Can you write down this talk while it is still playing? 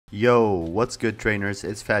Yo, what's good trainers?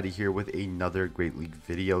 It's Fatty here with another Great League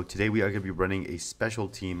video. Today we are going to be running a special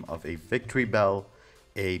team of a Victorybell,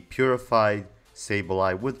 a Purified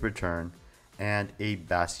Sableye with return, and a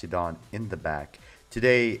Bastiodon in the back.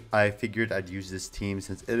 Today I figured I'd use this team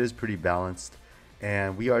since it is pretty balanced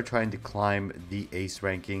and we are trying to climb the ace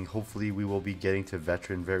ranking. Hopefully we will be getting to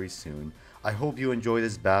veteran very soon. I hope you enjoy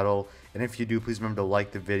this battle, and if you do, please remember to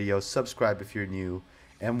like the video, subscribe if you're new.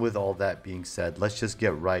 And with all that being said, let's just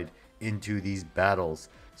get right into these battles.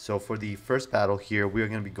 So for the first battle here, we are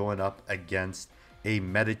going to be going up against a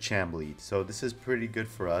Medicham lead. So this is pretty good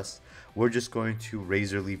for us. We're just going to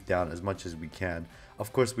Razor Leaf down as much as we can.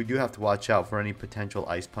 Of course, we do have to watch out for any potential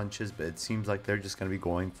ice punches, but it seems like they're just going to be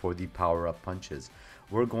going for the power-up punches.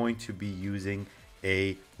 We're going to be using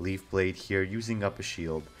a Leaf Blade here, using up a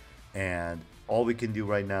shield. And all we can do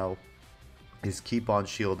right now is keep on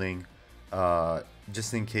shielding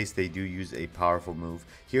just in case they do use a powerful move.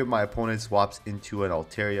 Here my opponent swaps into an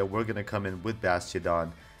Altaria. We're going to come in with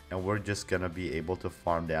Bastiodon, and we're just going to be able to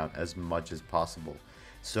farm down as much as possible.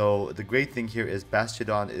 So the great thing here is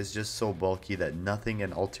Bastiodon is just so bulky that nothing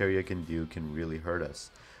an Altaria can do can really hurt us.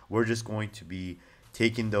 We're just going to be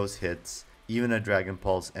taking those hits, even a Dragon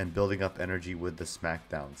Pulse, and building up energy with the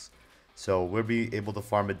smackdowns. So we'll be able to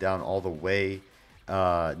farm it down all the way.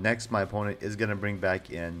 Next, my opponent is going to bring back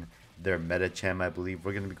in their Medicham, I believe.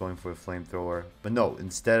 We're going to be going for a Flamethrower. But no,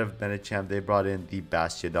 instead of Medicham, they brought in the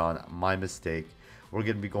Bastiodon. My mistake. We're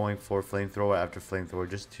going to be going for Flamethrower after Flamethrower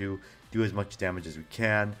just to do as much damage as we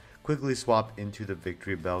can. Quickly swap into the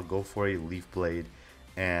Victorybell, go for a Leaf Blade,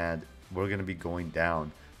 and we're going to be going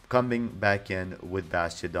down. Coming back in with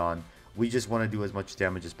Bastiodon, we just want to do as much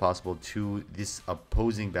damage as possible to this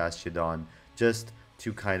opposing Bastiodon, just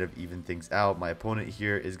to kind of even things out. My opponent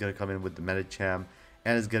here is going to come in with the Medicham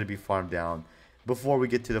and is going to be farmed down. Before we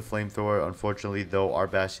get to the Flamethrower, unfortunately though, our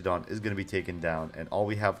Bastiodon is going to be taken down, and all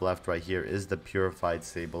we have left right here is the Purified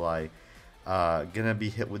Sableye. Gonna be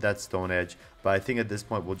hit with that Stone Edge, but I think at this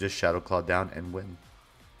point we'll just Shadow Claw down and win.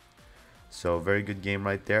 So very good game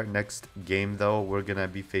right there. Next game though, we're gonna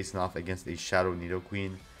be facing off against a Shadow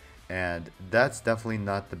Nidoqueen, and that's definitely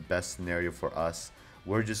not the best scenario for us.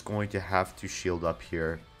 We're just going to have to shield up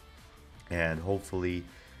here and hopefully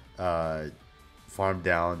farm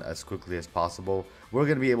down as quickly as possible. We're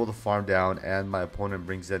going to be able to farm down, and my opponent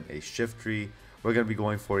brings in a Shiftry. We're going to be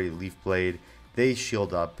going for a Leaf Blade. They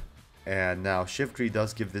shield up, and now Shiftry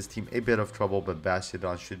does give this team a bit of trouble, but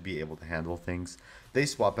Bastiodon should be able to handle things. They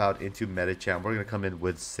swap out into Medicham. We're going to come in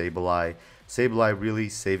with Sableye. Sableye really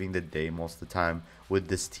saving the day most of the time with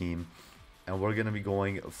this team, and we're going to be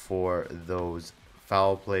going for those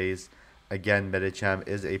foul plays. Again, Medicham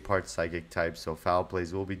is a part Psychic type, so foul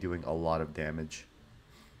plays will be doing a lot of damage.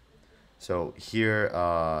 So here,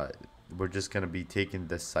 we're just going to be taking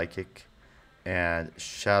the Psychic and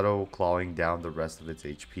Shadow Clawing down the rest of its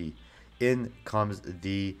HP. In comes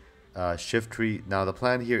the Shiftry. Now the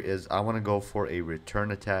plan here is I want to go for a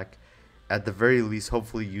return attack. At the very least,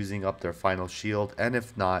 hopefully using up their final shield, and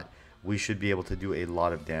if not, we should be able to do a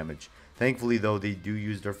lot of damage. Thankfully though, they do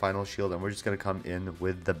use their final shield, and we're just going to come in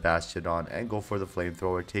with the Bastiodon and go for the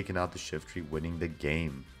Flamethrower, taking out the Shiftry, winning the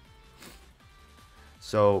game.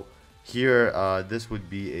 So here, this would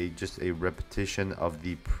be just a repetition of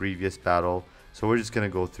the previous battle. So we're just going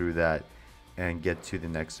to go through that and get to the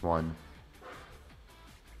next one.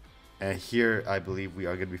 And here, I believe we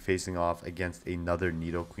are going to be facing off against another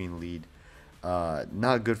Nidoqueen lead.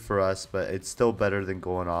 Not good for us, but it's still better than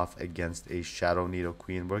going off against a Shadow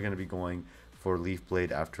Nidoqueen. We're going to be going for Leaf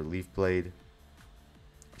Blade after Leaf Blade.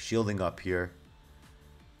 Shielding up here.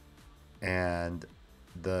 And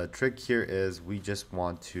the trick here is we just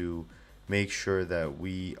want to make sure that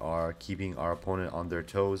we are keeping our opponent on their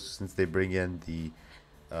toes. Since they bring in the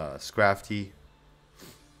Scrafty,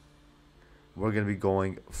 we're going to be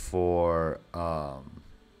going for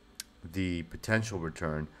the potential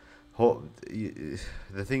return.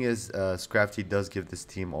 The thing is, Scrafty does give this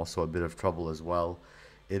team also a bit of trouble as well.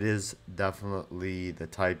 It is definitely the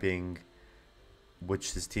typing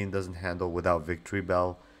which this team doesn't handle without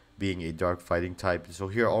Victorybell being a dark fighting type. So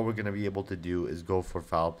here all we're going to be able to do is go for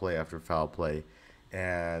foul play after foul play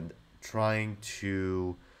and trying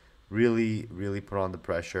to really put on the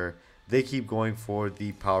pressure. They keep going for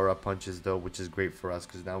the power up punches though, which is great for us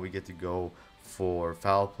because now we get to go for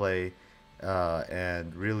foul play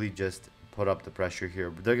and really just put up the pressure here.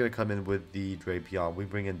 But they're going to come in with the Drapion. We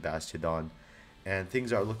bring in Bastiodon, and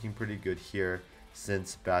things are looking pretty good here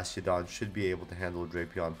since Bastiodon should be able to handle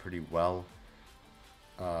Drapion pretty well.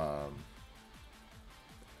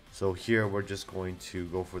 So here we're just going to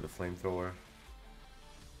go for the Flamethrower.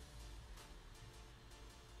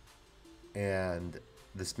 and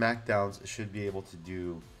the smackdowns should be able to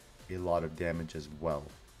do a lot of damage as well.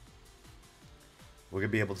 We're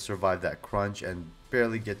gonna be able to survive that crunch and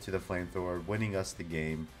barely get to the flamethrower, winning us the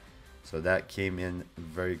game. So that came in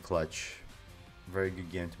very clutch. Very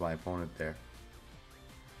good game to my opponent there.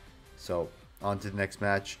 So on to the next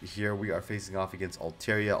match. Here we are facing off against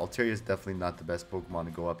Altaria. Altaria is definitely not the best Pokemon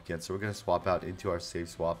to go up against, so we're going to swap out into our safe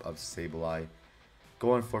swap of Sableye.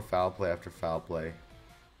 Going for foul play after foul play.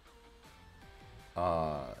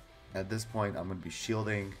 At this point I'm going to be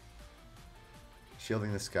shielding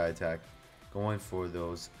the Sky Attack. Going for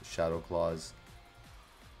those Shadow Claws.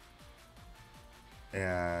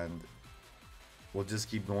 And we'll just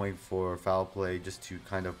keep going for foul play just to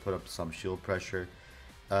kind of put up some shield pressure.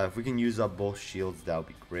 If we can use up both shields, that would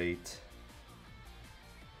be great.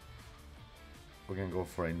 We're going to go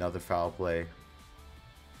for another foul play.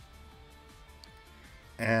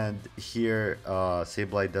 And here,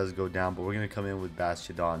 Sableye does go down, but we're going to come in with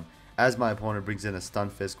Bastiodon. As my opponent brings in a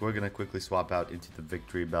Stunfisk, we're going to quickly swap out into the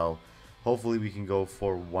Victorybell. Hopefully we can go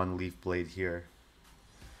for one Leaf Blade here.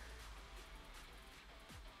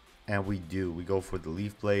 And we do. We go for the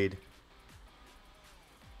Leaf Blade.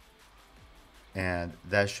 And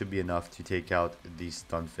that should be enough to take out the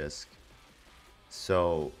Stunfisk.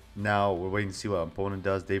 So now we're waiting to see what our opponent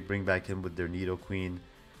does. They bring back in with their Nidoqueen.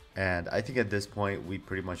 And I think at this point we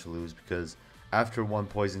pretty much lose, because after one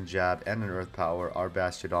Poison Jab and an Earth Power, our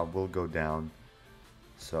Bastiodon will go down.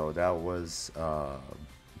 So that was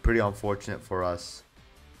pretty unfortunate for us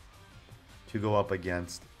to go up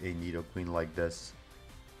against a Nidoqueen like this.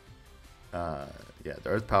 Yeah, the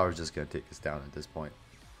Earth Power is just going to take us down at this point.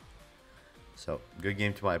 So, good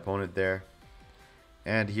game to my opponent there.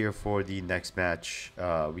 And here for the next match,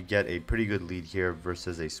 we get a pretty good lead here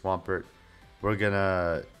versus a Swampert. We're going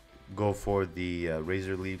to go for the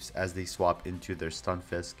Razor Leafs as they swap into their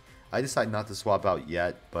Stunfisk. I decide not to swap out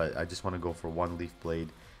yet, but I just want to go for one Leaf Blade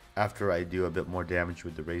after I do a bit more damage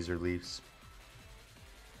with the Razor Leafs.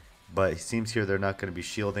 But it seems here they're not going to be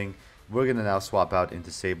shielding. We're going to now swap out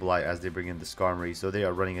into Sableye as they bring in the Skarmory. So they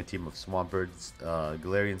are running a team of Swamperts,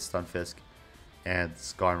 Galarian Stunfisk, and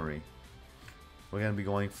Skarmory. We're going to be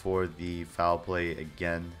going for the foul play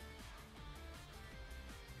again.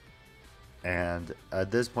 And at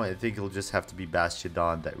this point, I think it'll just have to be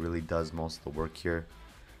Bastiodon that really does most of the work here.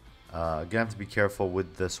 Gonna have to be careful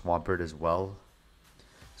with the Swampert as well.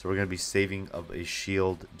 So we're going to be saving of a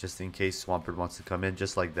shield just in case Swampert wants to come in,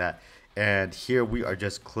 just like that. And here we are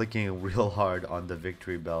just clicking real hard on the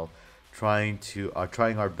Victorybell, trying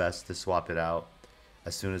our best to swap it out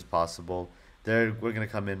as soon as possible. We're going to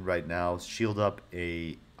come in right now, shield up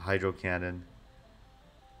a Hydro Cannon.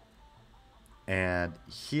 And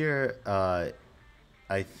here,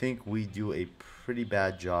 I think we do a pretty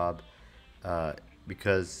bad job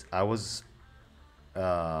because I was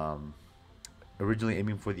originally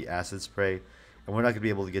aiming for the Acid Spray, and we're not going to be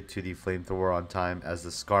able to get to the Flamethrower on time, as the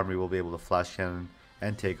Skarmory will be able to Flash Cannon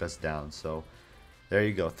and take us down. So there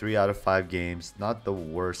you go, 3 out of 5 games. Not the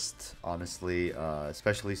worst, honestly,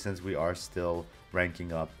 especially since we are still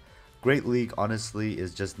ranking up. Great League, honestly,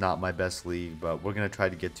 is just not my best league, but we're going to try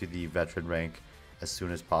to get to the veteran rank as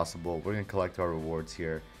soon as possible. We're going to collect our rewards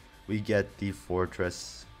here. We get the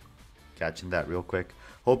Fortress. Catching that real quick.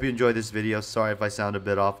 Hope you enjoyed this video. Sorry if I sound a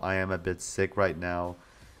bit off. I am a bit sick right now.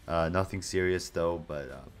 Nothing serious though,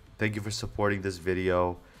 but thank you for supporting this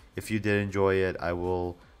video. If you did enjoy it, I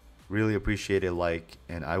will really appreciate a like,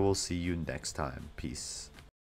 and I will see you next time. Peace.